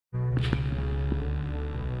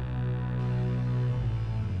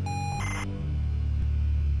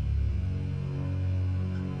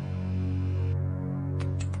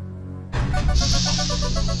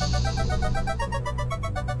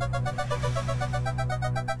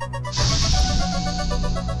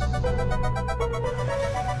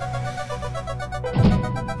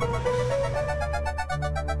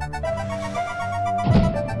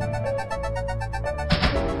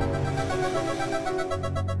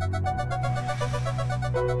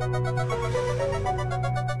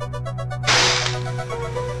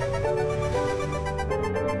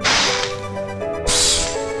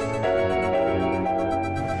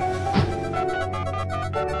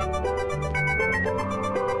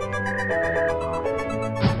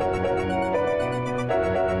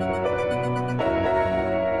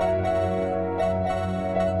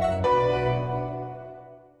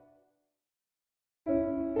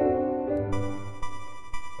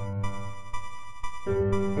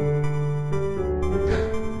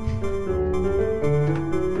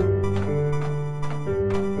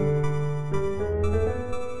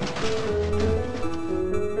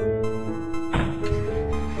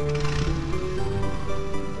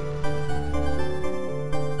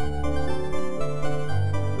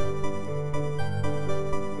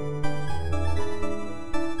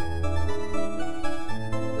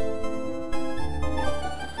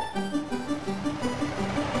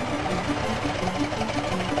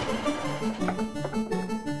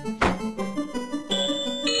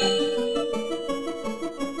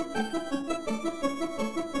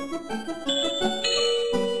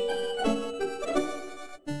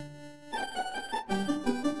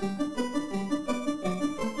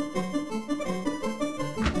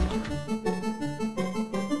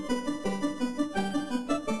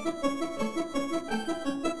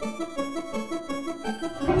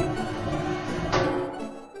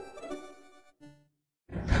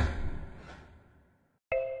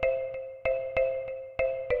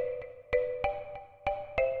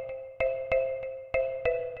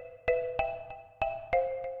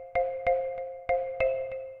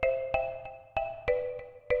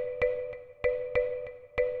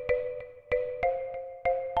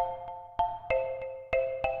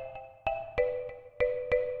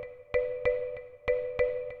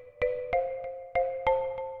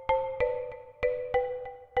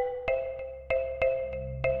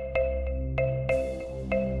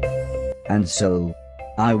And so,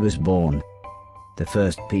 I was born. The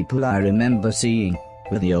first people I remember seeing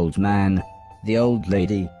were the old man, the old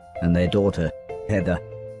lady, and their daughter, Heather.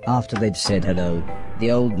 After they'd said hello,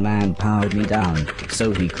 the old man powered me down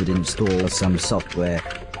so he could install some software.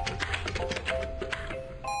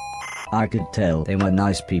 I could tell they were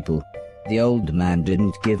nice people. The old man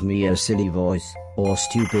didn't give me a silly voice or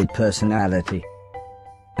stupid personality.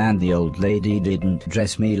 And the old lady didn't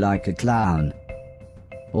dress me like a clown.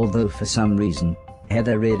 Although for some reason,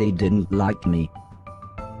 Heather really didn't like me.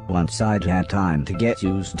 Once I'd had time to get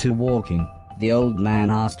used to walking, the old man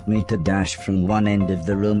asked me to dash from one end of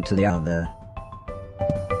the room to the other.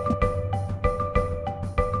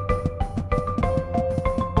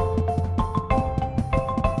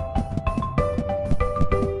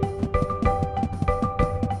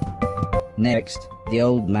 Next, the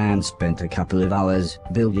old man spent a couple of hours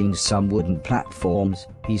building some wooden platforms.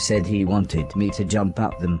 He said he wanted me to jump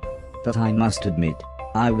up them, but I must admit,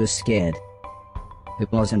 I was scared.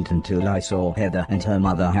 It wasn't until I saw Heather and her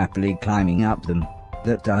mother happily climbing up them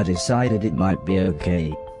that I decided it might be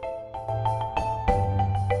okay.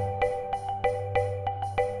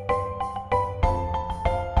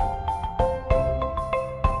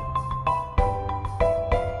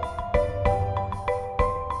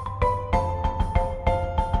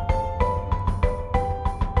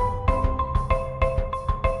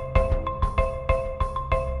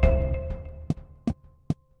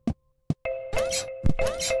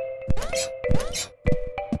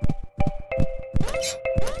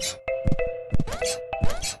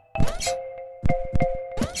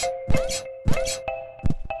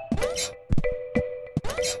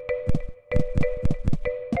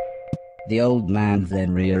 The old man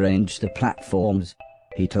then rearranged the platforms.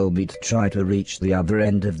 He told me to try to reach the other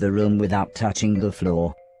end of the room without touching the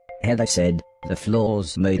floor. Heather said the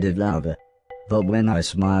floor's made of lava. But when I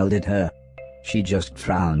smiled at her, she just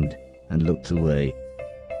frowned and looked away.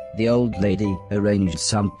 The old lady arranged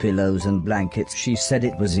some pillows and blankets. She said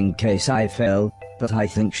it was in case I fell, but I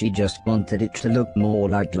think she just wanted it to look more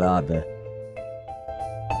like lava.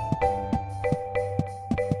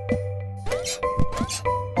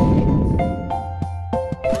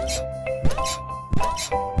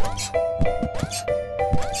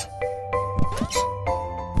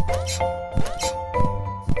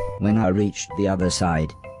 When I reached the other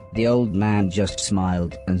side, the old man just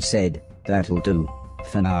smiled and said, "That'll do,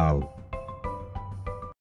 for now."